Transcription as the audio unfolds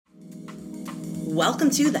Welcome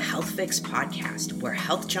to the Health Fix podcast, where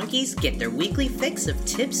health junkies get their weekly fix of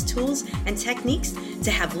tips, tools, and techniques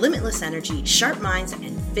to have limitless energy, sharp minds,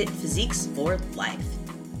 and fit physiques for life.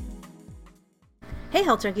 Hey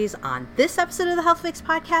Health Junkies, on this episode of the Health Fix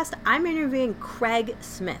podcast, I'm interviewing Craig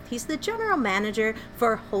Smith. He's the general manager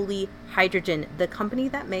for Holy Hydrogen, the company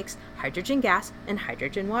that makes hydrogen gas and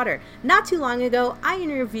hydrogen water. Not too long ago, I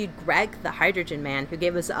interviewed Greg, the hydrogen man, who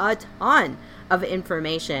gave us a ton of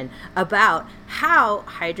information about how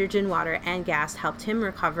hydrogen water and gas helped him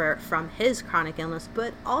recover from his chronic illness,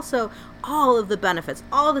 but also all of the benefits,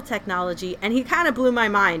 all the technology, and he kind of blew my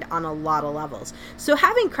mind on a lot of levels. So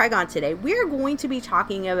having Craig on today, we're going to be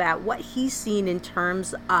talking about what he's seen in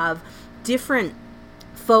terms of different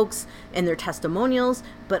folks and their testimonials,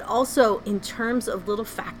 but also in terms of little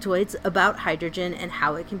factoids about hydrogen and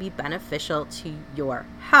how it can be beneficial to your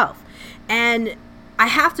health. And I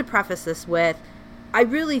have to preface this with, I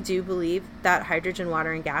really do believe that hydrogen,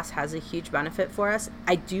 water, and gas has a huge benefit for us.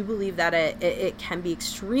 I do believe that it can be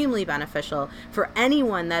extremely beneficial for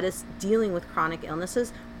anyone that is dealing with chronic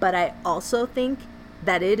illnesses, but I also think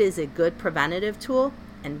that it is a good preventative tool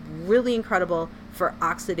and really incredible for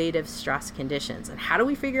oxidative stress conditions. And how do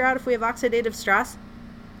we figure out if we have oxidative stress?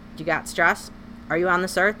 You got stress? Are you on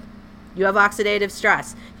this earth? You have oxidative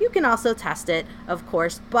stress. You can also test it, of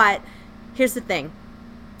course, but here's the thing.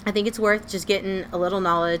 I think it's worth just getting a little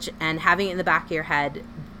knowledge and having it in the back of your head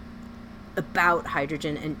about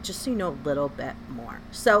hydrogen, and just so you know a little bit more.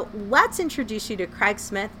 So let's introduce you to Craig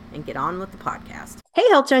Smith and get on with the podcast. Hey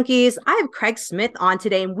Health Junkies, I have Craig Smith on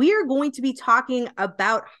today, and we are going to be talking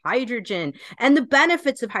about hydrogen and the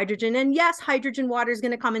benefits of hydrogen. And yes, hydrogen water is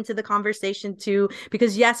going to come into the conversation too,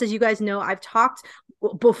 because yes, as you guys know, I've talked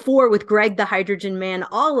before with Greg, the hydrogen man,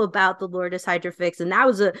 all about the Lourdes Hydrofix, and that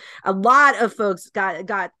was a lot of folks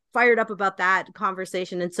got fired up about that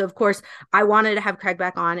conversation. And so, of course, I wanted to have Craig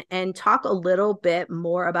back on and talk a little bit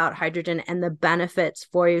more about hydrogen and the benefits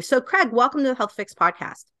for you. So, Craig, welcome to the Health Fix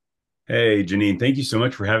podcast. Hey, Janine, thank you so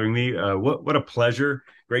much for having me. What a pleasure.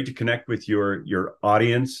 Great to connect with your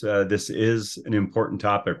audience. This is an important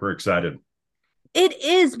topic. We're excited. It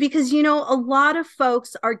is, because, you know, a lot of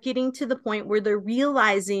folks are getting to the point where they're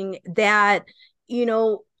realizing that, you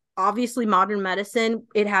know, obviously modern medicine,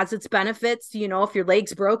 it has its benefits. You know, if your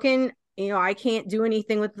leg's broken, you know, I can't do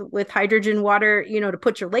anything with hydrogen water, you know, to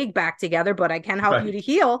put your leg back together, but I can help you to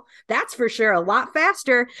heal. That's for sure, a lot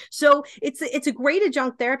faster. So it's a great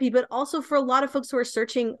adjunct therapy, but also for a lot of folks who are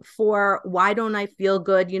searching for, why don't I feel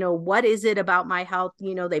good? You know, what is it about my health?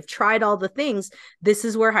 You know, they've tried all the things. This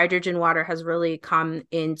is where hydrogen water has really come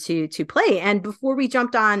into play. And before we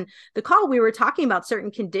jumped on the call, we were talking about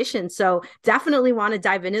certain conditions. So definitely want to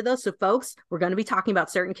dive into those. So folks, we're going to be talking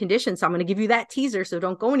about certain conditions. So I'm going to give you that teaser, so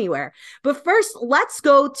don't go anywhere. But first, let's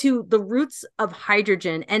go to the roots of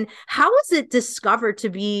hydrogen and how is it discovered to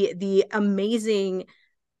be the amazing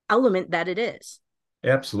element that it is?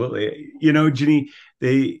 Absolutely. You know, Ginny,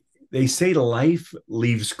 they say life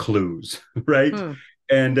leaves clues, right?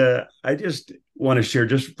 And I just want to share,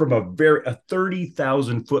 just from a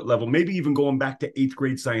 30,000 foot level, maybe even going back to 8th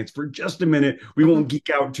grade science for just a minute. We won't geek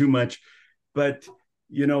out too much, but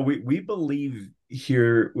you know, we believe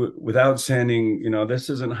here, without sounding, you know, this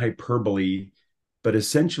isn't hyperbole, but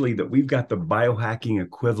essentially that we've got the biohacking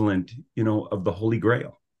equivalent, you know, of the Holy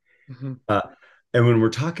Grail. And when we're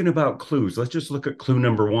talking about clues, let's just look at clue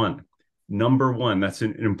number one. Number one, that's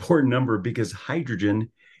an important number because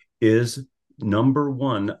hydrogen is number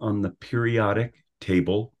one on the periodic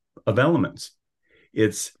table of elements.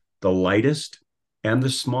 It's the lightest and the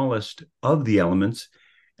smallest of the elements.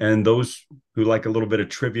 And those who like a little bit of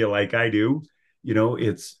trivia like I do, you know,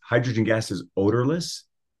 it's hydrogen gas is odorless,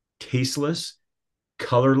 tasteless,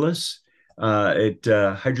 colorless.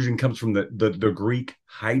 Hydrogen comes from the Greek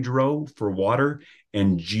hydro for water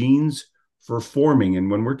and genes for forming. And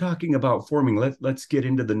when we're talking about forming, let's get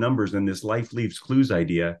into the numbers. And this life leaves clues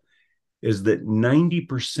idea is that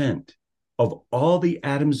 90% of all the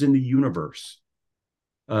atoms in the universe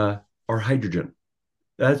are hydrogen.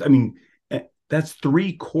 That's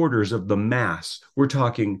 3/4 of the mass. We're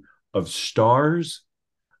talking of stars,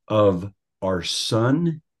 of our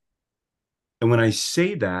sun. And when I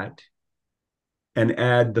say that and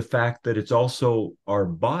add the fact that it's also our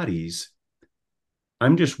bodies,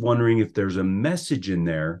 I'm just wondering if there's a message in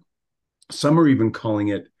there. Some are even calling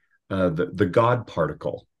it the God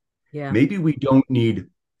particle. Yeah. Maybe we don't need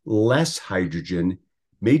less hydrogen.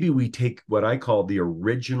 Maybe we take what I call the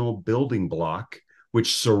original building block,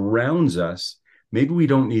 which surrounds us. Maybe we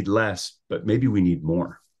don't need less, but maybe we need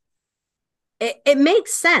more. It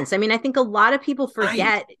makes sense. I mean, I think a lot of people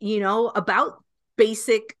forget, Right. you know, about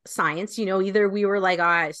basic science, either we were like,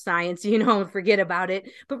 science, forget about it.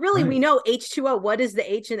 But really, we Right. know H2O. What is the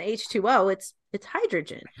H in H2O? It's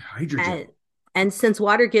hydrogen. Hydrogen. And since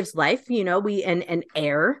water gives life, we and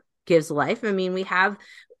air gives life. I mean, we have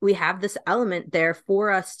this element there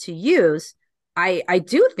for us to use. I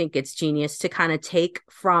do think it's genius to kind of take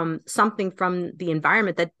from something from the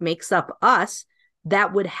environment that makes up us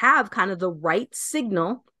that would have kind of the right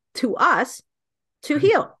signal to us to Right.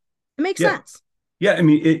 heal. It makes Yeah. sense. Yeah. I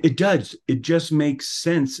mean, it does. It just makes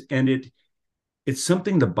sense. And it's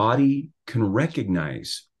something the body can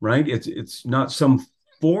recognize, right? It's not some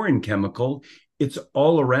foreign chemical. It's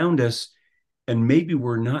all around us. And maybe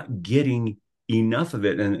we're not getting enough of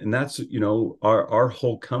it. And that's, our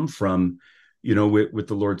whole come from, with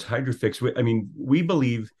the Lord's Hydrofix. I mean, we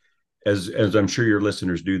believe, as I'm sure your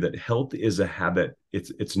listeners do, that health is a habit.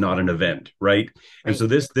 It's not an event, right? And Right. so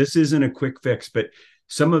this isn't a quick fix, but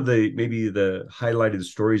some of the maybe the highlighted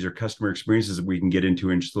stories or customer experiences that we can get into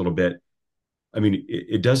in just a little bit. I mean,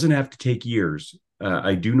 it doesn't have to take years.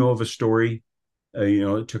 I do know of a story.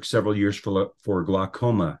 It took several years for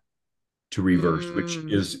glaucoma to reverse, which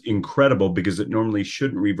Mm. is incredible because it normally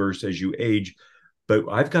shouldn't reverse as you age. But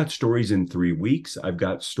I've got stories in 3 weeks. I've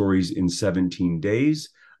got stories in 17 days.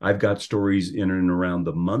 I've got stories in and around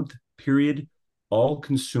the month period, all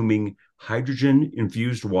consuming hydrogen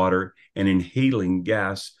infused water and inhaling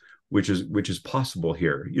gas, which is possible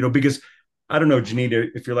here. Because I don't know,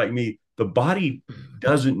 Janita, if you're like me, the body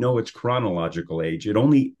doesn't know its chronological age. It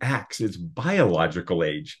only acts its biological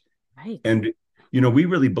age. Right. And we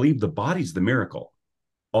really believe the body's the miracle.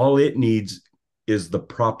 All it needs is the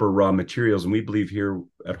proper raw materials. And we believe here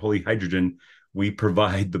at Holy Hydrogen, we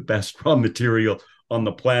provide the best raw material on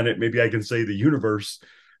the planet. Maybe I can say the universe,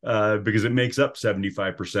 because it makes up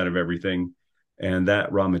 75% of everything. And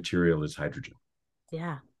that raw material is hydrogen.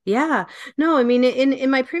 Yeah. Yeah. No, I mean, in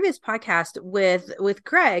my previous podcast with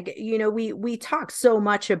Greg, we talked so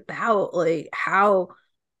much about like how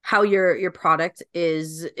your product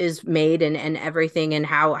is made and everything, and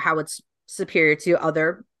how it's superior to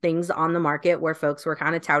other things on the market where folks were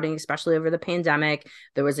kind of touting, especially over the pandemic.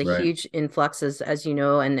 There was a Right. huge influx, as you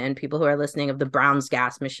know, and people who are listening, of the Brown's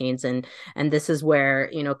gas machines. And this is where,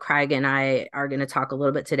 Craig and I are going to talk a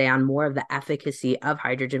little bit today on more of the efficacy of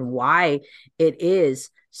hydrogen, why it is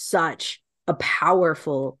such a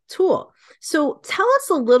powerful tool. So tell us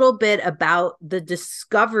a little bit about the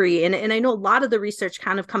discovery. And I know a lot of the research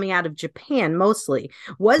kind of coming out of Japan mostly.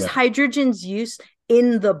 Was Yeah. hydrogen's use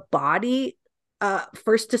in the body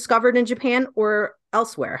first discovered in Japan or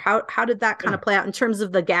elsewhere? How did that kind Yeah. of play out in terms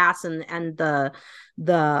of the gas and the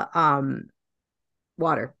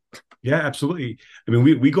water? Yeah, absolutely. I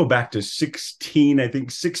mean, we go back to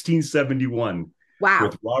 1671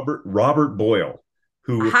 with Wow. Robert Boyle,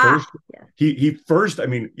 who Aha. first Yeah. he first, I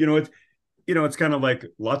mean, it's kind of like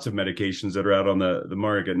lots of medications that are out on the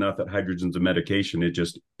market. Not that hydrogen's a medication, it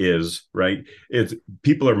just is, right? It's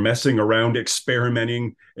people are messing around,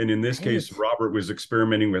 experimenting, and in this case, Right. Robert was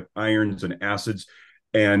experimenting with irons and acids,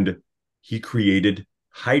 and he created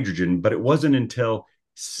hydrogen. But it wasn't until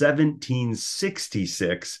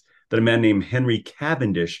 1766 that a man named Henry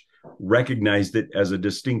Cavendish recognized it as a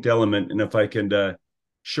distinct element. And if I can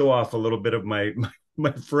show off a little bit of my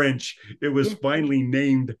French, it was Yeah. finally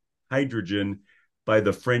named hydrogen by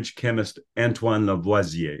the French chemist Antoine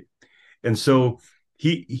Lavoisier. And so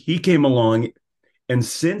Nice. he came along, and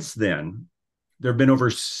since then there have been over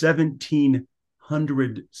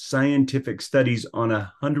 1,700 scientific studies on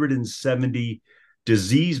 170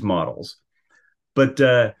 disease models. But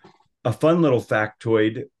a fun little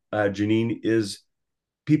factoid, Janine, is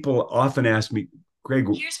people often ask me, Greg,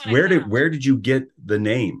 where did you get the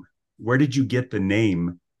name? Where did you get the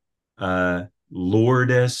name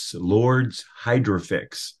Lourdes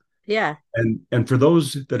Hydrofix? Yeah. And for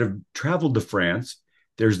those that have traveled to France,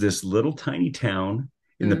 there's this little tiny town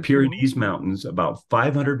in the Mm-hmm. Pyrenees Mountains, about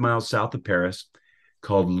 500 miles south of Paris,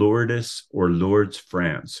 called Lourdes or Lourdes,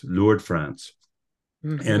 France, Lourdes, France.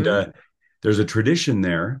 And Mm-hmm. there's a tradition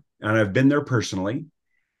there, and I've been there personally,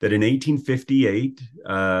 that in 1858,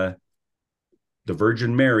 the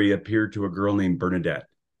Virgin Mary appeared to a girl named Bernadette.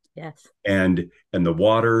 Yes. And the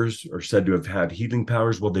waters are said to have had healing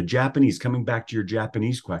powers. Well, the Japanese, coming back to your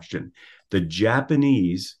Japanese question, the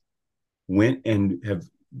Japanese went and have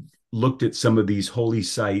looked at some of these holy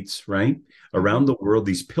sites, right? Mm-hmm. Around the world,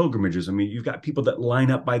 these pilgrimages. I mean, you've got people that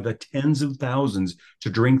line up by the tens of thousands to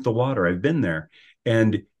drink the water. I've been there.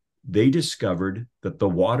 And they discovered that the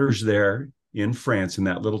waters there in France, in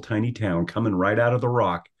that little tiny town, coming right out of the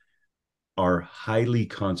rock, are highly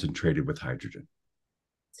concentrated with hydrogen.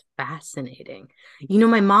 Fascinating. You know,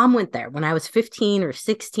 my mom went there when I was 15 or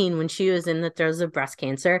 16 when she was in the throes of breast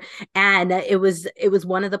cancer. And it was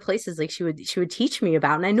one of the places like she would teach me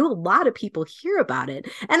about. And I knew a lot of people hear about it.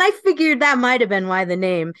 And I figured that might have been why the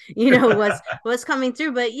name, was coming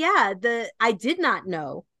through. But yeah, the I did not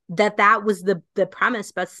know that was the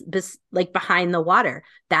premise, but like behind the water,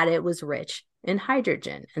 that it was rich in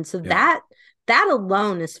hydrogen. And so Yeah. that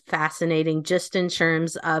alone is fascinating, just in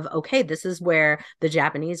terms of, okay, this is where the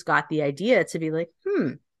Japanese got the idea to be like,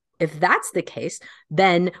 if that's the case,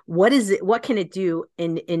 then what can it do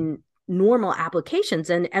in normal applications?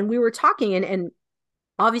 And we were talking, and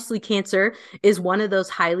obviously cancer is one of those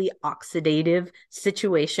highly oxidative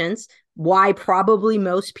situations, why probably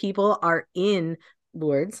most people are in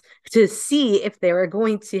Lourdes to see if they were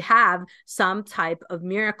going to have some type of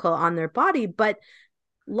miracle on their body. But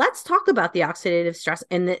let's talk about the oxidative stress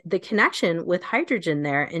and the connection with hydrogen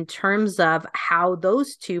there, in terms of how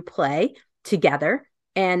those two play together,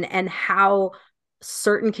 and how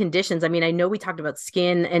certain conditions. I mean, I know we talked about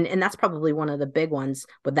skin, and that's probably one of the big ones,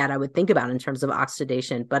 but that I would think about in terms of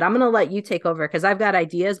oxidation. But I'm going to let you take over because I've got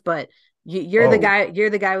ideas, but you're the Oh, guy.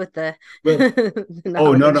 You're the guy with the, well, the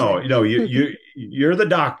oh, no, knowledge no, there. you're the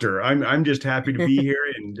doctor. I'm just happy to be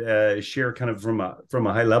here and share kind of from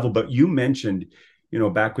a high level. But you mentioned,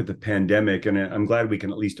 back with the pandemic, and I'm glad we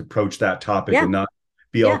can at least approach that topic Yeah, and not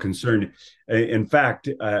be all yeah. concerned. In fact,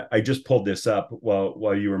 I just pulled this up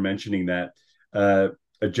while you were mentioning that. A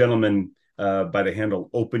gentleman by the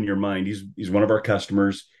handle Open Your Mind. He's one of our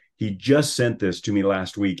customers. He just sent this to me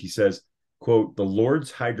last week. He says, quote, "The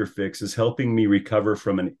Lord's Hydrofix is helping me recover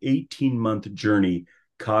from an 18-month journey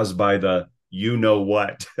caused by the you know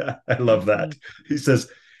what." I love Mm-hmm. that. He says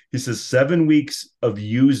 7 weeks of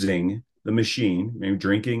using the machine, maybe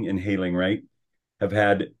drinking, inhaling, right, have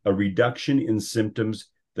had a reduction in symptoms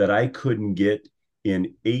that I couldn't get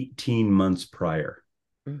in 18 months prior.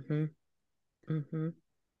 Mm-hmm. Mm-hmm.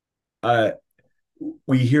 Uh,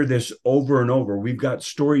 we hear this over and over. We've got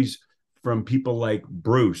stories from people like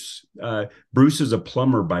Bruce. Bruce is a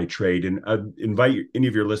plumber by trade, and I invite any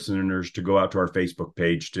of your listeners to go out to our Facebook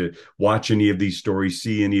page to watch any of these stories,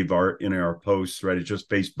 see any of our posts. Right, it's just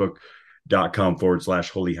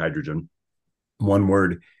facebook.com/holy hydrogen. One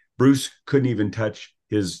word. Bruce couldn't even touch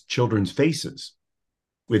his children's faces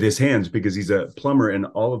with his hands because he's a plumber, and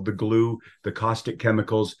all of the glue, the caustic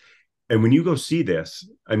chemicals. And when you go see this,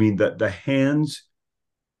 I mean, the hands,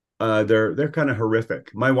 they're kind of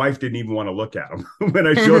horrific. My wife didn't even want to look at them when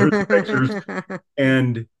I showed her the pictures.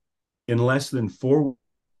 And in less than 4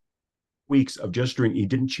 weeks of just drinking, he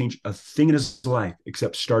didn't change a thing in his life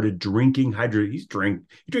except started drinking hydrogen. He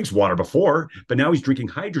drinks water before, but now he's drinking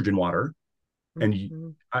hydrogen water. And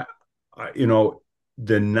Mhm. I,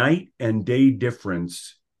 the night and day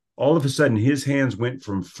difference. All of a sudden, his hands went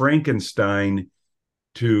from Frankenstein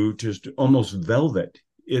to just almost velvet.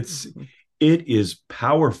 Mhm. It is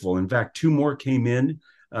powerful. In fact, two more came in.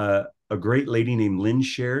 A great lady named Lynn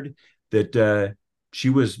shared that she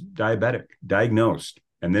was diabetic, diagnosed,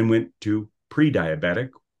 and then went to pre-diabetic,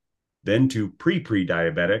 then to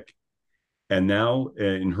pre-diabetic, and now,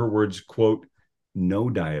 in her words, quote, no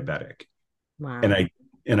diabetic. And Wow.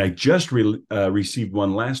 I just received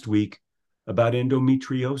one last week about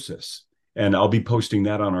endometriosis, and I'll be posting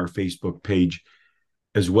that on our Facebook page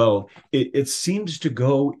as well. It seems to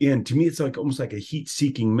go in, to me, it's like almost like a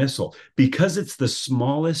heat-seeking missile because it's the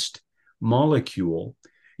smallest molecule.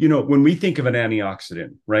 When we think of an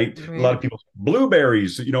antioxidant, right? A lot Right. of people,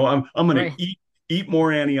 blueberries, I'm going to Right. eat more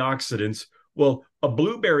antioxidants. Well, a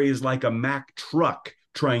blueberry is like a Mack truck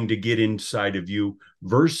trying to get inside of you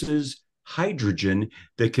versus hydrogen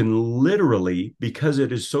that can literally, because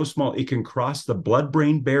it is so small, it can cross the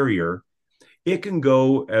blood-brain barrier. It can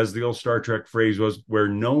go, as the old Star Trek phrase was, where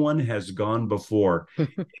no one has gone before.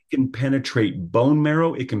 It can penetrate bone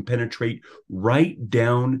marrow. It can penetrate right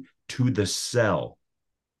down to the cell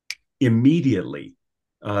immediately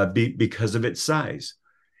because of its size.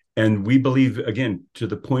 And we believe, again, to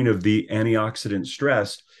the point of the antioxidant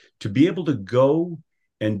stress, to be able to go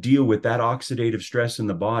and deal with that oxidative stress in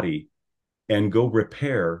the body and go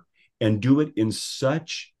repair and do it in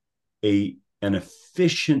such an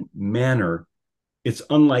efficient manner. It's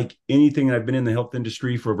unlike anything. I've been in the health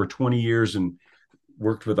industry for over 20 years and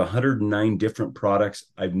worked with 109 different products.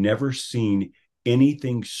 I've never seen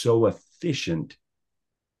anything so efficient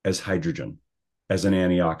as hydrogen as an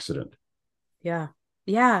antioxidant. Yeah.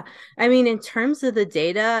 Yeah. I mean, in terms of the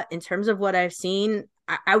data, in terms of what I've seen,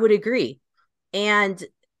 I would agree. And,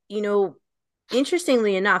 you know,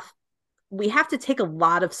 interestingly enough, we have to take a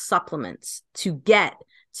lot of supplements to get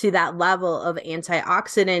to that level of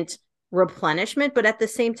antioxidant replenishment. But at the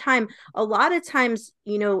same time, a lot of times,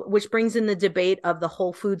 which brings in the debate of the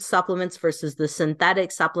whole food supplements versus the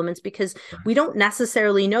synthetic supplements, because we don't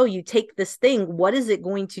necessarily know. You take this thing, what is it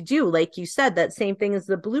going to do? Like you said, that same thing as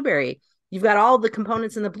the blueberry. You've got all the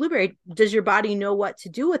components in the blueberry. Does your body know what to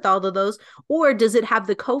do with all of those? Or does it have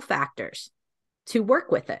the cofactors to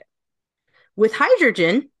work with it? With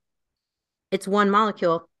hydrogen, it's one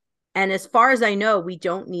molecule. And as far as I know, we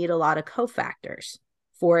don't need a lot of cofactors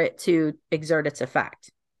for it to exert its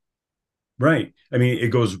effect. Right. I mean, it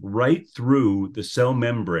goes right through the cell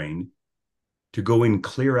membrane to go and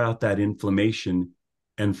clear out that inflammation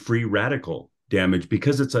and free radical damage,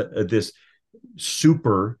 because it's this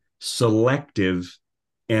super selective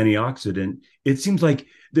antioxidant. It seems like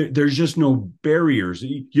there's just no barriers.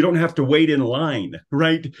 You don't have to wait in line,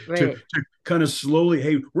 right? To kind of slowly,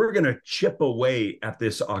 hey, we're going to chip away at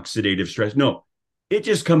this oxidative stress. No, it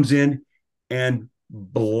just comes in and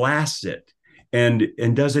blasts it, and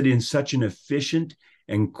does it in such an efficient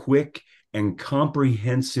and quick and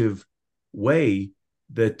comprehensive way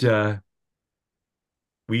that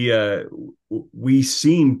we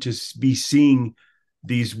seem to be seeing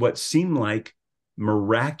these what seem like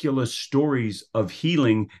miraculous stories of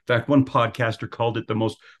healing. In fact, one podcaster called it the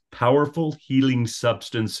most powerful healing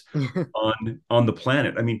substance on the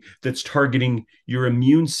planet. I mean, that's targeting your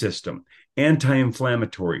immune system,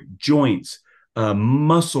 anti-inflammatory, joints,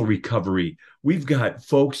 muscle recovery. We've got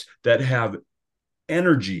folks that have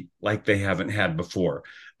energy like they haven't had before.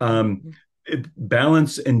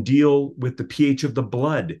 Balance and deal with the pH of the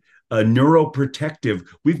blood, neuroprotective.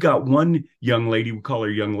 We've got one young lady, we call her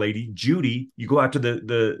young lady, Judy. You go out to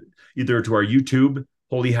the either to our YouTube,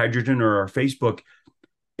 Holy Hydrogen, or our Facebook,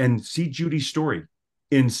 and see Judy's story.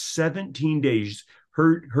 In 17 days,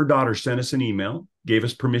 her daughter sent us an email, gave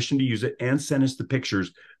us permission to use it, and sent us the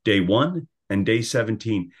pictures day 1 and day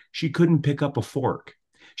 17. She couldn't pick up a fork.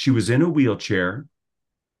 She was in a wheelchair.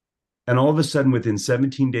 And all of a sudden, within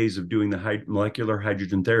 17 days of doing the molecular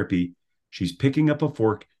hydrogen therapy, she's picking up a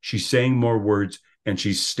fork, she's saying more words, and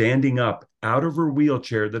she's standing up out of her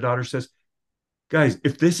wheelchair. The daughter says, guys,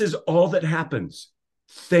 if this is all that happens,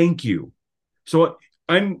 thank you. So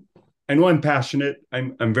I know I'm passionate.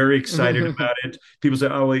 I'm very excited about it. People say,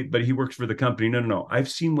 oh, wait, but he works for the company. No. I've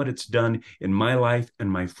seen what it's done in my life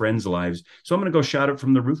and my friends' lives. So I'm going to go shout it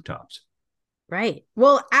from the rooftops. Right.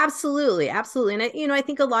 Well, absolutely. Absolutely. And I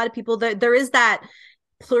think a lot of people, there is that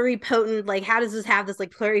pluripotent, like, how does this have this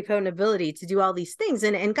like pluripotent ability to do all these things?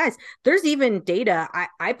 And guys, there's even data.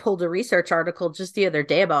 I pulled a research article just the other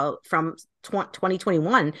day about from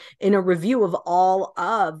 2021 in a review of all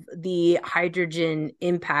of the hydrogen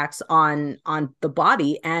impacts on the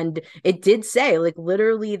body, and it did say, like,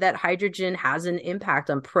 literally that hydrogen has an impact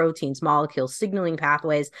on proteins, molecules, signaling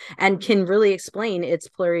pathways, and can really explain its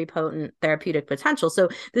pluripotent therapeutic potential. So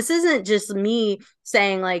this isn't just me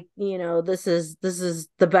saying, like, this is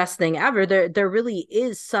the best thing ever. There really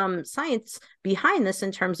is some science behind this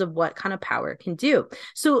in terms of what kind of power it can do.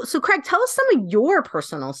 So Craig, tell us some of your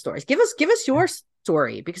personal stories. Give us your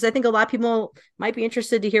story, because I think a lot of people might be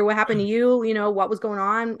interested to hear what happened to you, what was going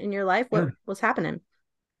on in your life, what was happening.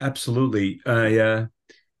 Absolutely. When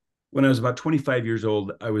I was about 25 years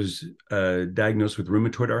old, I was diagnosed with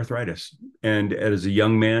rheumatoid arthritis. And as a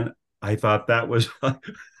young man, I thought that was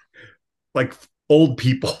like old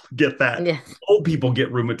people get that. Yeah. Old people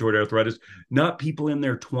get rheumatoid arthritis, not people in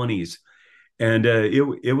their 20s. And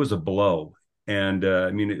it was a blow. And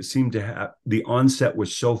I mean, it seemed to have, the onset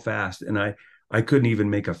was so fast, and I couldn't even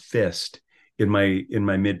make a fist in my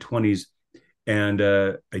mid 20s. And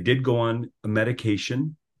I did go on a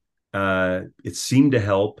medication. It seemed to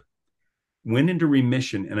help. Went into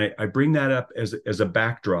remission, and I bring that up as a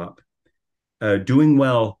backdrop. Doing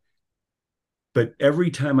well, but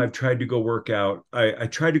every time I've tried to go work out, I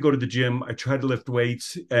tried to go to the gym. I tried to lift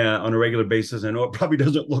weights on a regular basis. I know it probably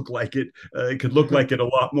doesn't look like it. It could look like it a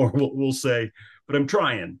lot more, we'll say, but I'm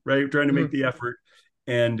trying, right? Trying to make the effort.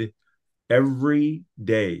 And every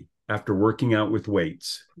day after working out with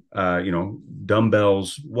weights,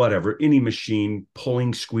 dumbbells, whatever, any machine,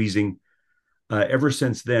 pulling, squeezing, ever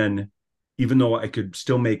since then, even though I could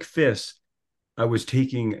still make fists, I was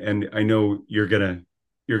taking, and I know you're gonna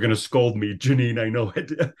scold me, Janine. I know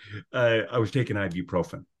it. I was taking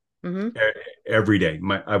ibuprofen every day.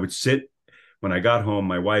 I would sit when I got home.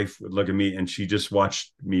 My wife would look at me, and she just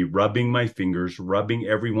watched me rubbing my fingers, rubbing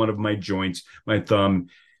every one of my joints, my thumb,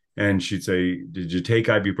 and she'd say, "Did you take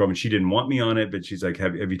ibuprofen?" She didn't want me on it, but she's like,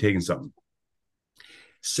 "Have you taken something?"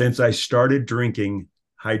 Since I started drinking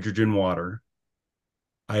hydrogen water,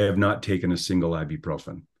 I have not taken a single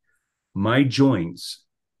ibuprofen. My joints,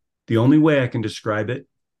 the only way I can describe it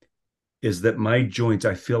is that my joints,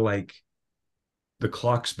 I feel like the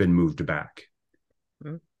clock's been moved back.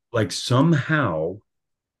 Mm. Like somehow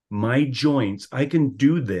my joints, I can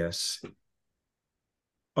do this,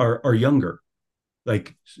 are younger.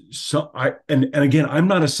 Like so I and again, I'm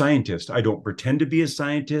not a scientist. I don't pretend to be a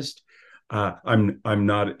scientist. I'm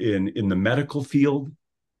not in the medical field.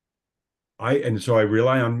 And so I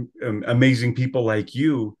rely on amazing people like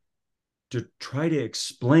you to try to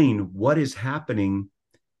explain what is happening.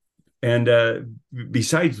 And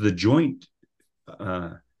besides the joint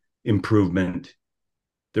uh, improvement,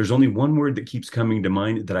 there's only one word that keeps coming to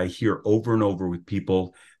mind that I hear over and over with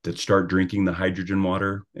people that start drinking the hydrogen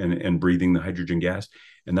water and breathing the hydrogen gas,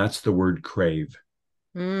 and that's the word crave.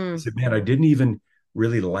 I Mm. said, man, I didn't even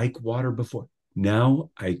really like water before. Now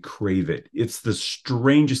I crave it. It's the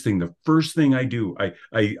strangest thing. The first thing I do,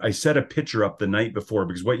 I set a pitcher up the night before,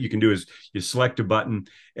 because what you can do is you select a button,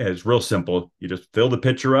 and it's real simple. You just fill the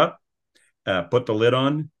pitcher up, put the lid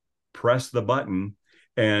on, press the button,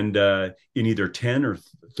 and in either 10 or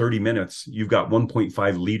 30 minutes, you've got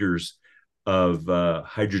 1.5 liters of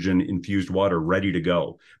hydrogen infused water ready to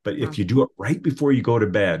go. But if Wow. you do it right before you go to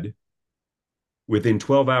bed, within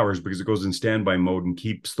 12 hours, because it goes in standby mode and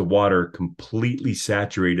keeps the water completely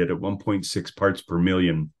saturated at 1.6 parts per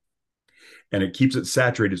million, and it keeps it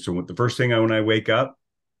saturated. So the first thing when I wake up,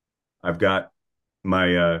 I've got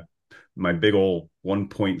my big old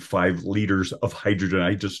 1.5 liters of hydrogen.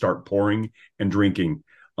 I just start pouring and drinking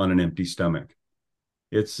on an empty stomach.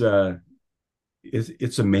 It's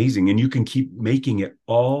it's amazing, and you can keep making it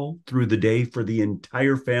all through the day for the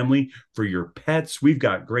entire family, for your pets. We've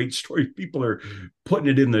got great stories. People are putting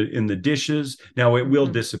it in the dishes. Now it will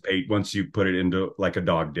Mm-hmm. dissipate once you put it into like a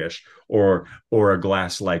dog dish or a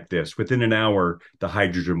glass like this. Within an hour the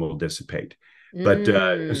hydrogen will dissipate. But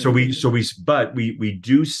Mm. we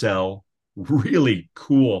do sell really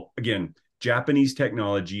cool, again, Japanese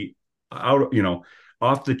technology, out,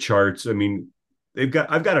 off the charts. I mean, I've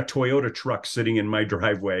got a Toyota truck sitting in my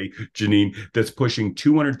driveway, Janine, that's pushing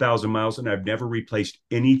 200,000 miles, and I've never replaced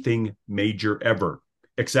anything major ever,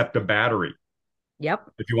 except a battery.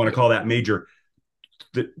 Yep. If you want to call that major.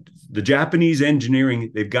 The, the Japanese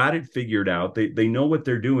engineering, they've got it figured out. They know what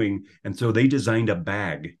they're doing. And so they designed a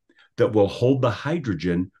bag that will hold the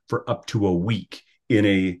hydrogen for up to a week in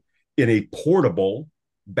a portable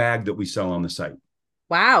bag that we sell on the site.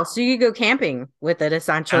 Wow. So you could go camping with it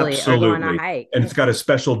essentially or go on a Absolutely. hike. And it's got a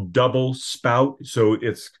special double spout. So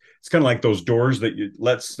it's kind of like those doors that you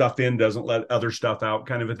let stuff in, doesn't let other stuff out,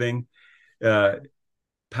 kind of a thing. Uh,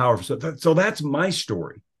 Powerful. So that's my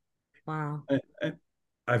story. Wow. I,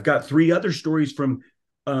 have got three other stories from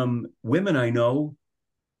women I know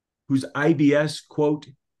whose IBS, quote,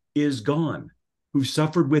 is gone, who've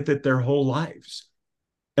suffered with it their whole lives.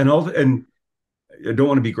 And I don't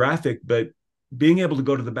want to be graphic, but being able to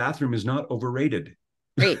go to the bathroom is not overrated.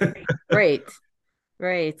 Great. Great.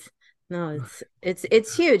 Right. No,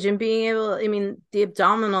 it's huge. And being able, I mean, the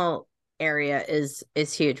abdominal area is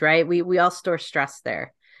huge, right? We all store stress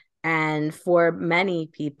there. And for many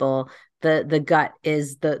people, the gut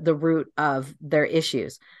is the root of their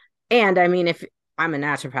issues. And I mean, if I'm a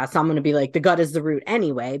naturopath, so I'm going to be like the gut is the root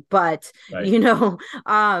anyway, but Right. you know,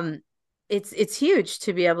 um it's huge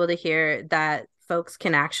to be able to hear that folks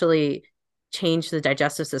can actually change the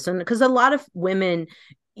digestive system, because a lot of women,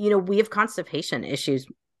 we have constipation issues.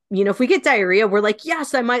 If we get diarrhea, we're like,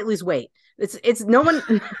 yes, I might lose weight. It's no one,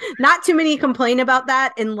 not too many complain about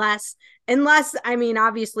that unless I mean,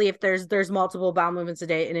 obviously, if there's multiple bowel movements a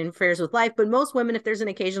day and interferes with life. But most women, if there's an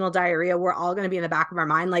occasional diarrhea, we're all going to be in the back of our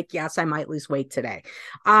mind like, yes, I might lose weight today.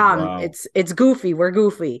 Wow. It's goofy. We're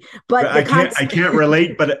goofy, but the I can't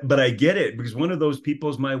relate, but I get it, because one of those people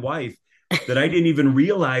is my wife that I didn't even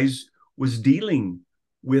realize was dealing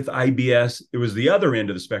with IBS. It was the other end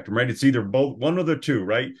of the spectrum, right? It's either both, one of the two,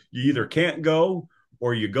 right? You either can't go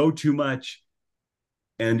or you go too much.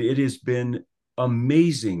 And it has been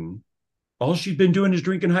amazing. All she's been doing is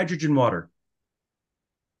drinking hydrogen water.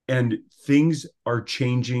 And things are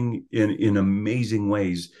changing in amazing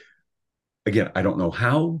ways. Again, I don't know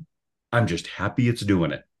how. I'm just happy it's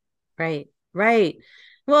doing it. right, right.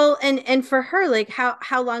 Well, and for her, like,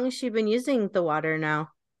 how long has she been using the water now?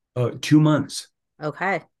 2 months.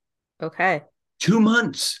 Okay, okay, 2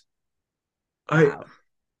 months. I wow.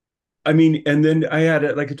 I mean, and then I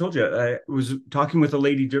had, like I told you, I was talking with a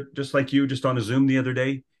lady just like you, just on a Zoom the other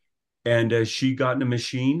day, and she got in a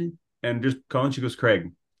machine and just calling. She goes,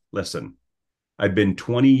 Craig, listen, I've been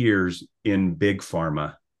 20 years in big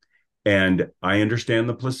pharma, and I understand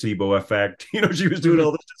the placebo effect. She was doing Mhm.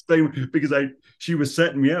 all this thing because she was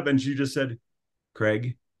setting me up, and she just said,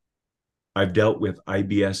 Craig, I've dealt with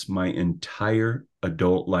IBS my entire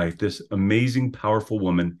adult life. This amazing, powerful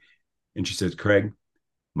woman. And she says, Craig,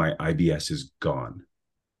 my IBS is gone.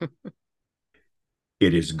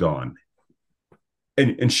 It is gone.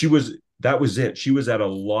 And she was, that was it. She was at a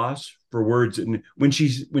loss for words. And when she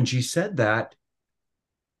said that,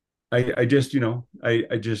 I just,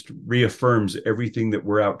 I just reaffirms everything that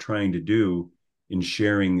we're out trying to do in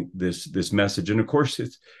sharing this message. And of course,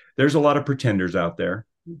 there's a lot of pretenders out there.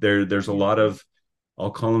 There's a Yeah. lot of,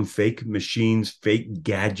 I'll call them fake machines, fake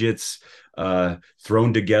gadgets,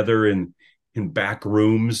 thrown together in back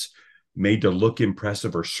rooms, made to look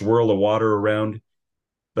impressive or swirl the water around.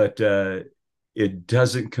 But it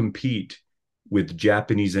doesn't compete with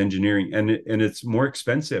Japanese engineering, and it's more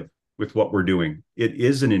expensive with what we're doing. It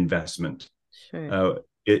is an investment. Sure. Uh,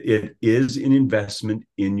 it is an investment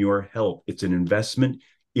in your health. It's an investment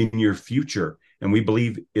in your future, and we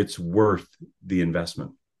believe it's worth the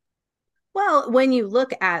investment. Well, when you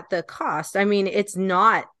look at the cost, I mean, it's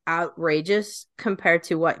not outrageous compared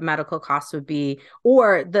to what medical costs would be,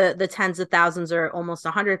 or the tens of thousands or almost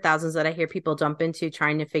 100,000s that I hear people jump into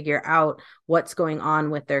trying to figure out what's going on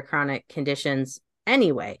with their chronic conditions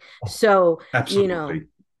anyway. So, you know, Absolutely.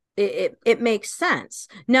 it makes sense.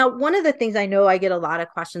 Now, one of the things I know I get a lot of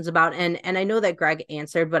questions about, and I know that Greg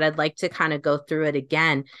answered, but I'd like to kind of go through it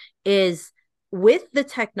again, is with the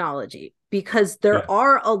technology, because there Yeah.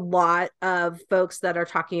 are a lot of folks that are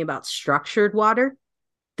talking about structured water.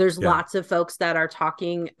 There's Yeah. lots of folks that are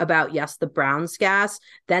talking about, yes, the Brown's gas.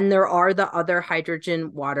 Then there are the other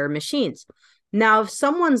hydrogen water machines. Now, if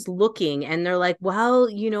someone's looking and they're like, well,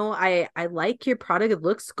 I like your product, it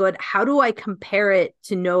looks good. How do I compare it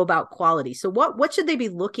to know about quality? So what should they be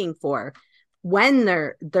looking for when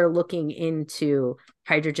they're looking into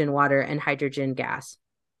hydrogen water and hydrogen gas?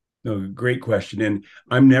 No, great question. And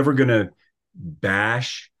I'm never going to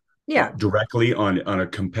bash Yeah. directly on a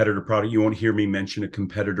competitor product. You won't hear me mention a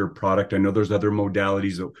competitor product. I know there's other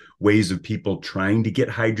modalities, ways of people trying to get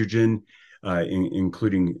hydrogen,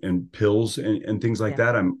 including in pills and things like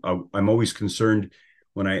Yeah. that. I'm always concerned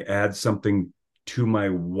when I add something to my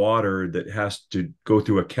water that has to go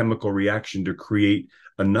through a chemical reaction to create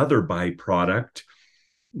another byproduct,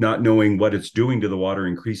 not knowing what it's doing to the water,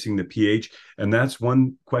 increasing the pH. And that's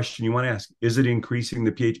one question you want to ask. Is it increasing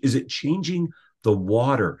the pH? Is it changing the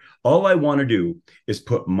water? All I want to do is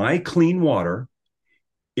put my clean water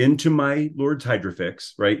into my Lourdes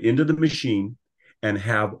Hydrofix, right, into the machine, and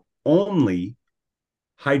have only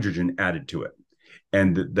hydrogen added to it.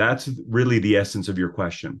 And that's really the essence of your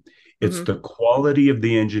question. It's Mm-hmm. the quality of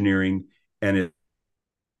the engineering, and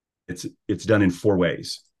it's done in four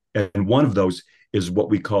ways. And one of those is what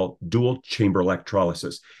we call dual chamber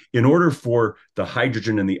electrolysis. In order for the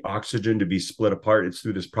hydrogen and the oxygen to be split apart, it's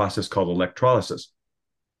through this process called electrolysis.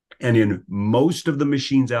 And in most of the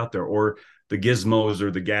machines out there, or the gizmos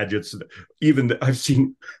or the gadgets, I've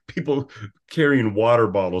seen people carrying water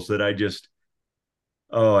bottles that I just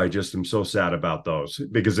am so sad about those,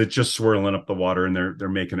 because it's just swirling up the water and they're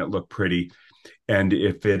making it look pretty. And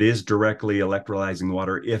if it is directly electrolyzing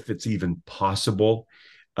water, if it's even possible,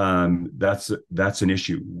 that's an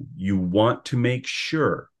issue. You want to make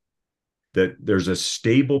sure that there's a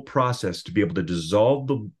stable process to be able to dissolve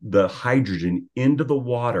the hydrogen into the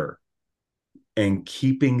water and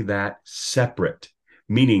keeping that separate,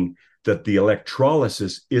 meaning that the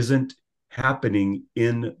electrolysis isn't happening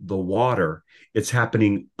in the water, it's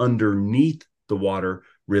happening underneath the water,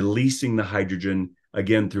 releasing the hydrogen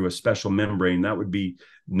again through a special membrane. That would be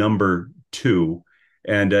number two.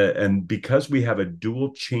 And because we have a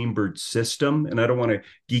dual chambered system, and I don't want to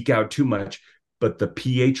geek out too much, but the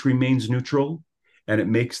pH remains neutral, and it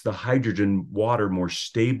makes the hydrogen water more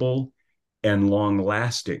stable and long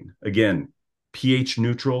lasting. Again, pH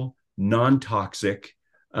neutral, non toxic,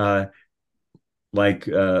 uh, like,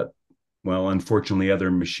 well, unfortunately, other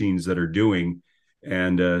machines that are doing.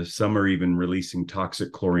 And some are even releasing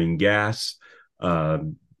toxic chlorine gas. Uh,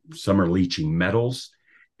 some are leaching metals,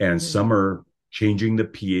 and Mm-hmm. some are changing the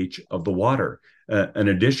pH of the water. An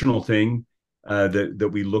additional thing that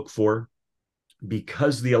we look for,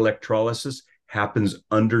 because the electrolysis happens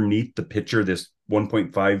underneath the pitcher, this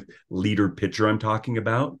 1.5 liter pitcher I'm talking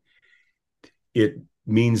about, it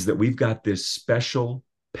means that we've got this special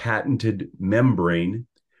patented membrane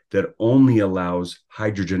that only allows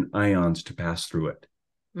hydrogen ions to pass through it,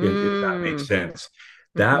 if that makes Mm. sense.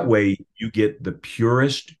 That Mm-hmm. way, you get the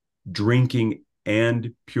purest drinking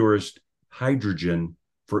and purest hydrogen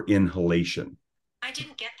for inhalation. I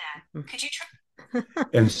didn't get that. Could you try?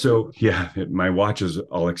 And so, yeah, my watch is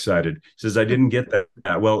all excited. It says, I didn't get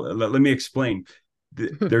that. Well, let me explain.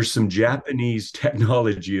 there's some Japanese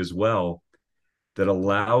technology as well that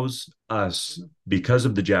allows us, because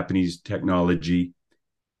of the Japanese technology,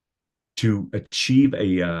 to achieve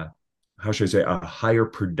a how should I say, a higher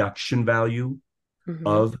production value Mm-hmm.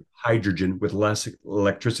 of hydrogen with less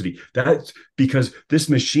electricity. That's because this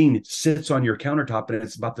machine sits on your countertop and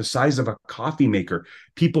it's about the size of a coffee maker.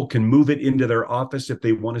 People can move it into their office if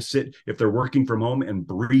they want to sit, if they're working from home, and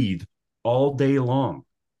breathe all day long.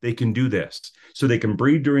 They can do this. So they can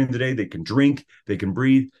breathe during the day, they can drink, they can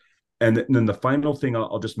breathe. And then the final thing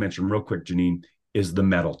I'll just mention real quick, Janine, is the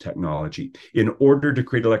metal technology. In order to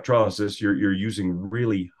create electrolysis, you're using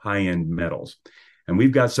really high end metals. And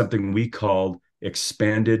we've got something we call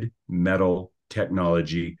expanded metal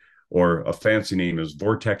technology, or a fancy name is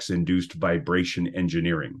vortex induced vibration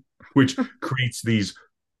engineering, which creates these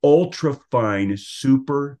ultra fine,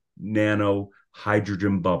 super nano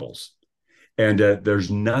hydrogen bubbles. And there's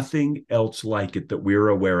nothing else like it that we're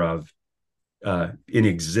aware of in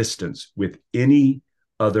existence with any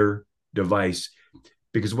other device.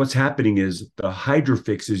 Because what's happening is the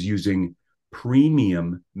Hydrofix is using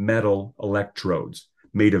premium metal electrodes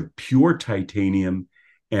made of pure titanium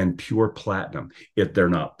and pure platinum. If they're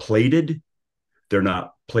not plated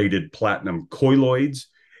platinum colloids.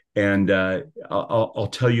 And I'll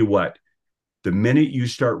tell you what, the minute you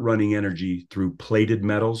start running energy through plated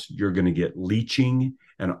metals, you're going to get leaching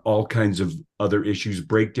and all kinds of other issues,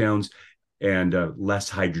 breakdowns, and less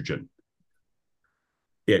hydrogen.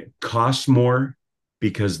 It costs more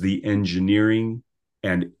because the engineering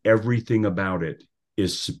and everything about it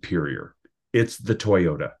is superior. It's the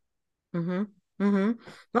Toyota. Mm-hmm. Mm-hmm.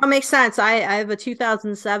 Well, it makes sense. I have a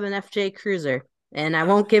 2007 FJ Cruiser, and I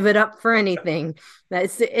won't give it up for anything.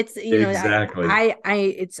 It's Exactly.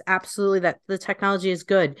 it's absolutely that the technology is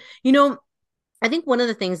good. You know, I think one of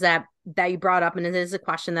the things that you brought up, and it is a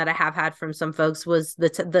question that I have had from some folks, was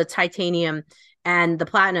the titanium and the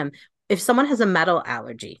platinum. If someone has a metal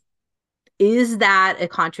allergy, is that a Mhm.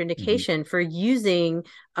 contraindication for using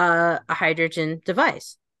a hydrogen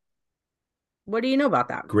device? What do you know about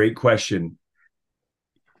that? Great question.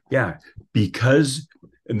 Yeah, because,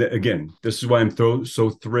 and again, this is why I'm so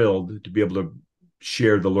thrilled to be able to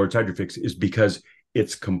share the Lord's Hydrofix, is because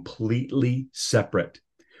it's completely separate.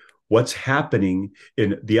 What's happening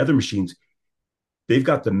in the other machines, they've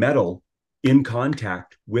got the metal in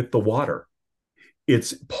contact with the water.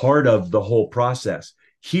 It's part of the whole process.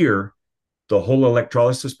 Here, the whole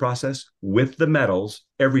electrolysis process with the metals,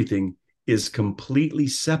 everything is completely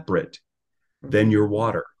separate than your Mm-hmm.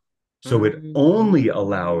 water. So it only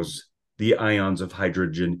allows the ions of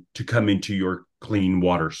hydrogen to come into your clean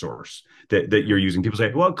water source that Mm-hmm. you're using. People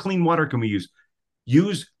say, well, clean water can we use?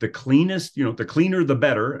 Use the cleanest, the cleaner the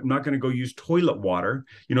better. I'm not going to go use toilet water.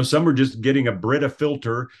 Some are just getting a Brita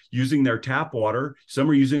filter using their tap water. Some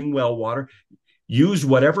are using well water. Use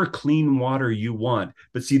whatever clean water you want.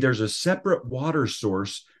 But see, there's a separate water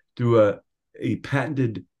source through a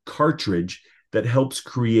patented cartridge that helps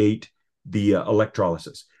create the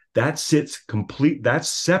electrolysis. That's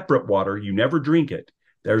separate water. You never drink it.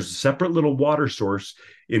 There's a separate little water source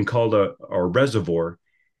in called our reservoir.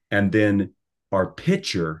 And then our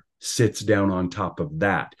pitcher sits down on top of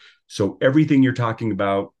that. So everything you're talking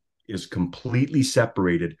about is completely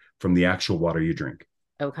separated from the actual water you drink.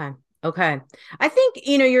 Okay. Okay. I think,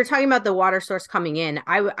 you're talking about the water source coming in.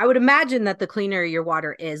 I would imagine that the cleaner your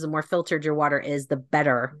water is, the more filtered your water is, the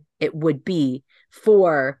better it would be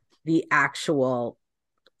for the actual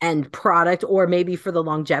end product, or maybe for the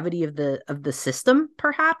longevity of the system,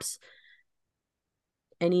 perhaps.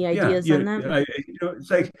 Any Yeah, ideas on that?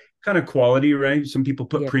 it's like kind of quality, right? Some people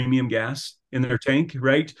put Yeah. premium gas in their tank,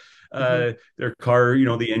 right? Hmm. Their car,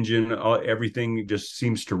 the engine, everything just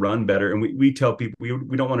seems to run better. And we tell people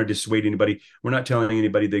we don't want to dissuade anybody. We're not telling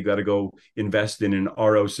anybody they got to go invest in an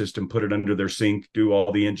RO system, put it under their sink, do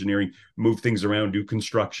all the engineering, move things around, do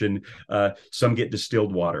construction. Some get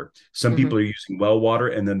distilled water. Some Hmm. people are using well water,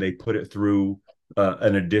 and then they put it through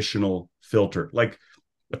an additional filter, like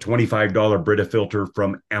a $25 Brita filter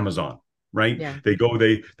from Amazon, right? Yeah.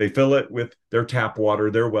 They fill it with their tap water,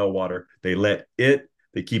 their well water.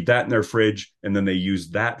 They keep that in their fridge, and then they use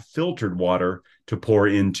that filtered water to pour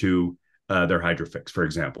into their Hydrofix, for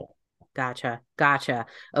example. Gotcha. Gotcha.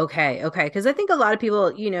 Okay. Okay. Because I think a lot of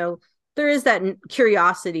people, there is that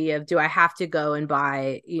curiosity of, do I have to go and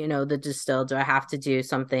buy, the distilled? Do I have to do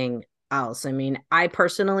something else? I mean, I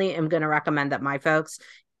personally am going to recommend that my folks,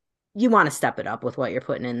 you want to step it up with what you're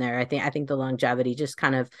putting in there. I think the longevity just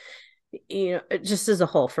kind of, just as a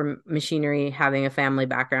whole, for machinery, having a family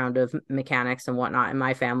background of mechanics and whatnot in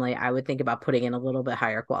my family, I would think about putting in a little bit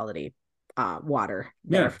higher quality water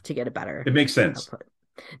there Yeah, to get a better it makes sense. output.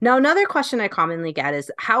 Now, another question I commonly get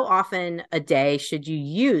is how often a day should you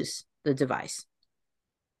use the device?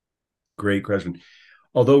 Great question.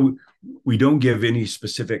 Although we don't give any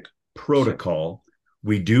specific Sure. protocol,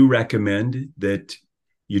 we do recommend that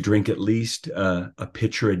you drink at least a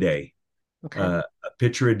pitcher a day. Okay. A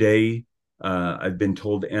pitcher a day. I've been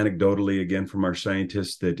told anecdotally again from our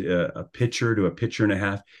scientists that a pitcher to a pitcher and a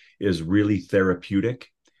half is really therapeutic.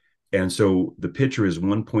 And so the pitcher is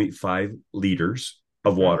 1.5 liters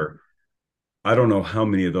of Hmm. water. I don't know how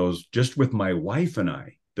many of those just with my wife and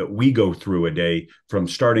I that we go through a day from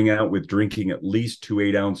starting out with drinking at least 2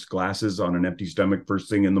 8-ounce glasses on an empty stomach first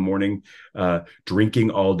thing in the morning,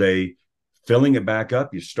 drinking all day, filling it back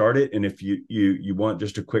up. You start it, and if you want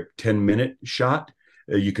just a quick 10-minute shot,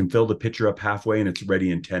 you can fill the pitcher up halfway, and it's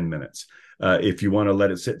ready in 10 minutes. If you want to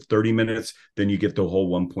let it sit 30 minutes, then you get the whole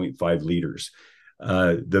 1.5 liters.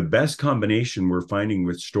 The best combination we're finding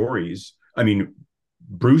with stories, I mean,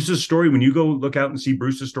 Bruce's story, when you go look out and see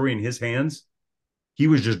Bruce's story in his hands, he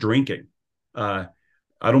was just drinking. Uh,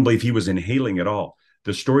 I don't believe he was inhaling at all.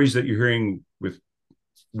 The stories that you're hearing with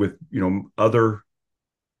other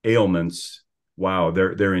ailments, wow,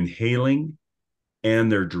 they're inhaling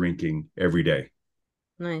and they're drinking every day.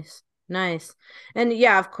 Nice. Nice. And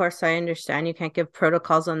yeah, of course I understand you can't give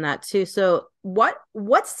protocols on that too. So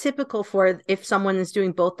what's typical for if someone is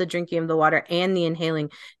doing both the drinking of the water and the inhaling,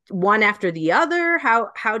 one after the other?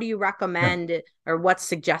 How do you Yeah, recommend it, or what's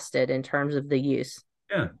suggested in terms of the use?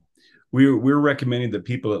 yeah. We're recommending that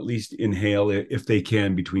people at least inhale if they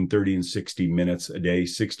can between 30 and 60 minutes a day.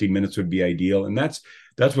 60 minutes would be ideal. And that's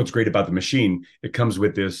what's great about the machine. It comes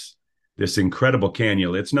with this incredible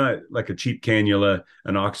cannula. It's not like a cheap cannula,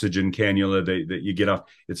 an oxygen cannula that you get off.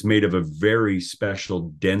 It's made of a very special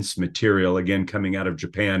dense material, again, coming out of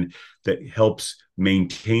Japan, that helps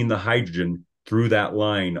maintain the hydrogen through that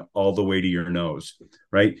line all the way to your nose,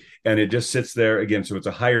 right? And it just sits there again. So it's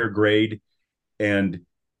a higher grade, and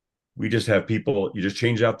we just have people, you just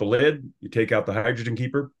change out the lid, you take out the hydrogen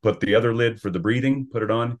keeper, put the other lid for the breathing, put it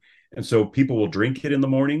on. And so people will drink it in the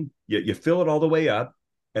morning. You fill it all the way up.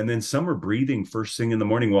 And then some are breathing first thing in the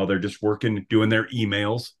morning while they're just working, doing their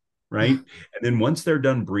emails, right? And then once they're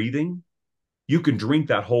done breathing, you can drink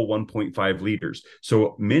that whole 1.5 liters.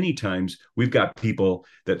 So many times we've got people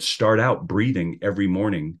that start out breathing every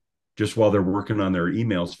morning just while they're working on their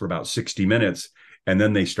emails for about 60 minutes, and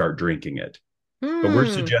then they start drinking it. But we're Hmm.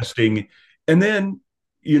 suggesting, and then,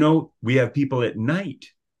 we have people at night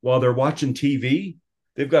while they're watching TV,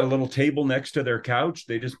 they've got a little table next to their couch.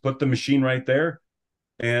 They just put the machine right there,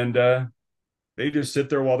 and they just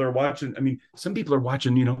sit there while they're watching. I mean, some people are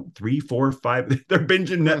watching, 3, 4, 5, they're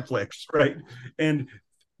binging Hmm. Netflix, right? And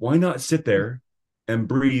why not sit there and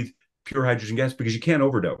breathe pure hydrogen gas? Because you can't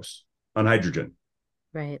overdose on hydrogen.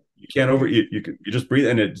 Right. You can't over Right. you just breathe,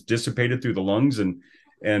 and it's dissipated through the lungs and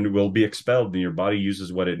will be expelled, and your body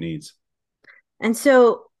uses what it needs. And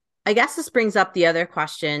so I guess this brings up the other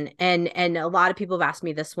question, and a lot of people have asked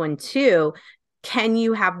me this one too. Can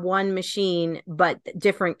you have one machine but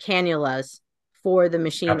different cannulas for the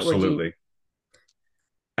machine, or do you? Absolutely.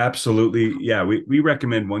 Absolutely. Yeah, we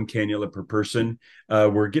recommend one cannula per person.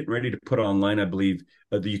 We're getting ready to put online, I believe,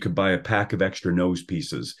 that you could buy a pack of extra nose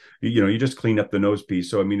pieces. You just clean up the nose piece.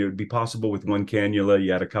 So, I mean, it would be possible with one cannula.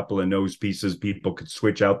 You had a couple of nose pieces. People could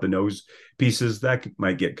switch out the nose pieces. That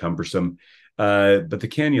might get cumbersome. But the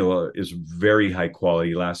cannula is very high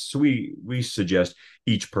quality lasts. So we suggest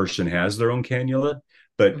each person has their own cannula,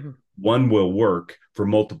 but Mhm. one will work for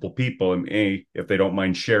multiple people. And if they don't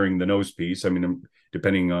mind sharing the nose piece, I mean,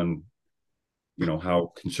 depending on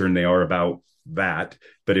how concerned they are about that.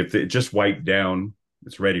 But if it just wiped down,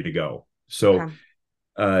 it's ready to go. So Okay.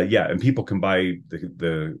 yeah, and people can buy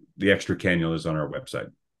the extra cannulas on our website.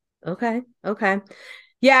 Okay. Okay.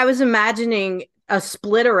 Yeah, I was imagining a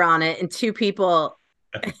splitter on it and two people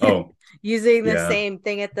Oh using the yeah, same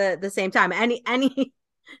thing at the same time. Any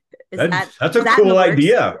is that that's is a that in the cool works?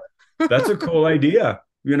 idea. That's a cool idea.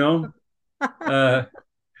 Uh,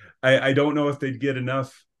 I don't know if they'd get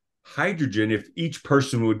enough hydrogen if each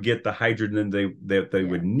person would get the hydrogen they Yeah.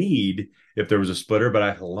 would need if there was a splitter. But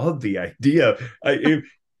I love the idea.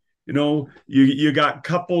 You got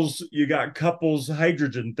couples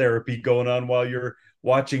hydrogen therapy going on while you're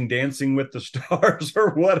watching Dancing with the Stars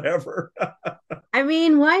or whatever. I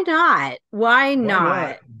mean, why not? Why Why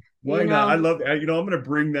not? not? You Why not? I know, love. I'm going to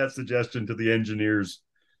bring that suggestion to the engineers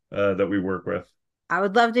that we work with. I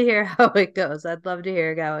would love to hear how it goes. I'd love to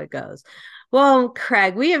hear how it goes. Well,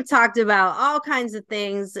 Craig, we have talked about all kinds of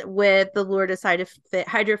things with the Lourdes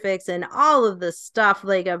Hydrofix and all of the stuff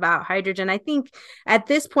like about hydrogen. I think at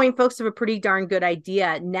this point, folks have a pretty darn good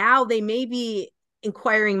idea. Now they may be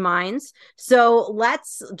inquiring minds. So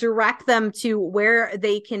let's direct them to where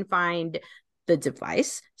they can find the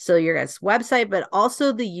device. So your guys' website, but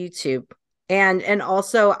also the YouTube. And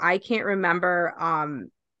also I can't remember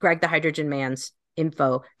Greg the Hydrogen Man's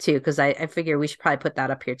info too, because I figure we should probably put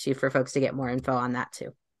that up here too for folks to get more info on that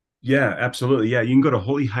too. Yeah, absolutely. Yeah, you can go to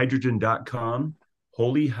holyhydrogen.com,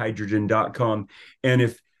 holyhydrogen.com. And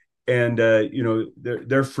if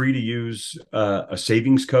they're free to use a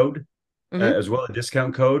savings code as well, a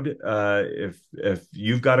discount code. If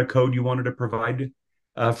you've got a code you wanted to provide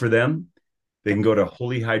for them, they can go to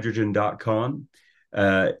holyhydrogen.com.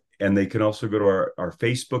 And they can also go to our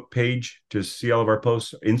Facebook page to see all of our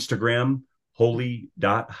posts, Instagram,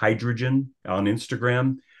 holy.hydrogen on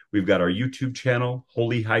Instagram. We've got our YouTube channel,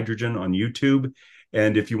 Holy Hydrogen on YouTube.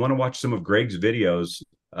 And if you want to watch some of Greg's videos,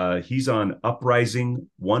 he's on Uprising,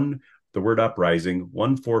 the word Uprising,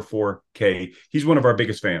 144K. He's one of our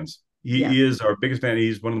biggest fans. He is our biggest fan.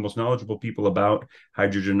 He's one of the most knowledgeable people about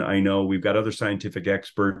hydrogen I know. We've got other scientific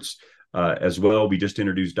experts as well. We just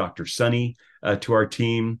introduced Dr. Sunny to our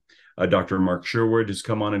team. Dr. Mark Sherwood has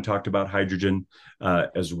come on and talked about hydrogen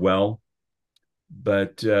as well.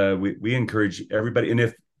 But we encourage everybody. And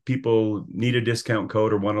if people need a discount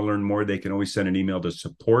code or want to learn more, they can always send an email to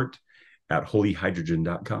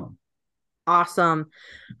support@holyhydrogen.com. Awesome.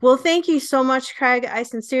 Well, thank you so much, Craig. I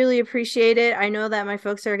sincerely appreciate it. I know that my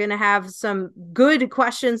folks are going to have some good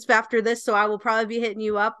questions after this, so I will probably be hitting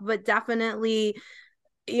you up, but definitely,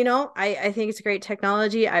 I think it's a great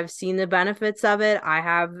technology. I've seen the benefits of it. I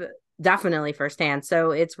have definitely firsthand.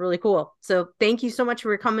 So it's really cool. So thank you so much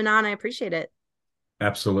for coming on. I appreciate it.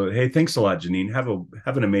 Absolutely. Hey, thanks a lot, Janine. Have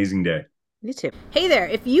an amazing day. You too. Hey there.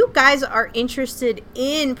 If you guys are interested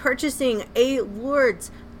in purchasing a Lourdes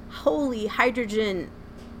Holy Hydrogen,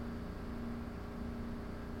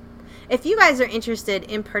 if you guys are interested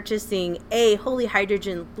in purchasing a Holy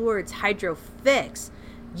Hydrogen Lourdes Hydrofix,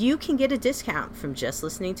 you can get a discount from just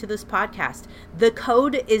listening to this podcast. The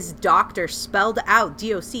code is Doctor, spelled out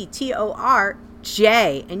DOCTORJ,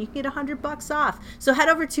 and you can get $100 off. So head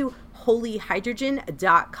over to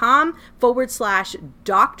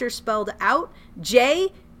holyhydrogen.com/Doctor, spelled out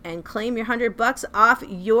J, and claim your $100 off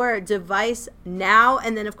your device now.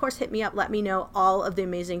 And then, of course, hit me up. Let me know all of the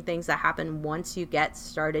amazing things that happen once you get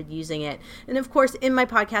started using it. And, of course, in my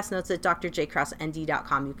podcast notes at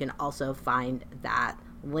drjkrausnd.com, you can also find that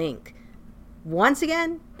link. Once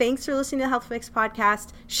again, thanks for listening to the Health Fix podcast.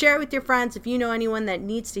 Share it with your friends. If you know anyone that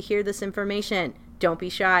needs to hear this information, don't be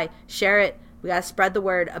shy. Share it. We got to spread the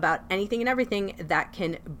word about anything and everything that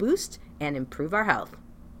can boost and improve our health.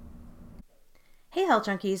 Hey, Health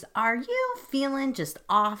Junkies, are you feeling just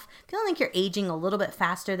off? Feeling like you're aging a little bit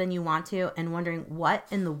faster than you want to and wondering what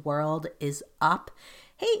in the world is up?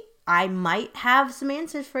 Hey, I might have some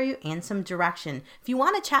answers for you and some direction. If you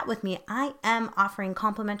want to chat with me, I am offering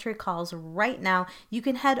complimentary calls right now. You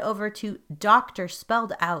can head over to Doctor,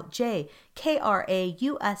 spelled out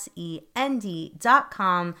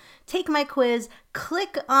JKRAUSEND.com. Take my quiz,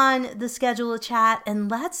 click on the schedule a chat,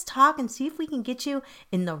 and let's talk and see if we can get you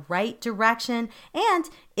in the right direction. And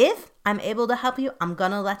if I'm able to help you, I'm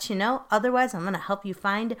going to let you know. Otherwise, I'm going to help you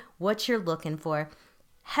find what you're looking for.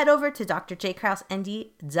 Head over to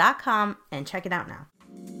drjkrausnd.com and check it out now.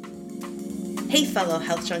 Hey, fellow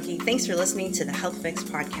health junkie, thanks for listening to the Health Fix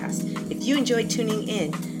podcast. If you enjoyed tuning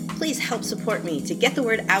in, please help support me to get the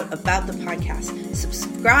word out about the podcast.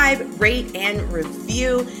 Subscribe, rate, and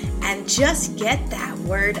review, and just get that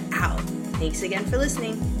word out. Thanks again for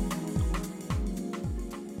listening.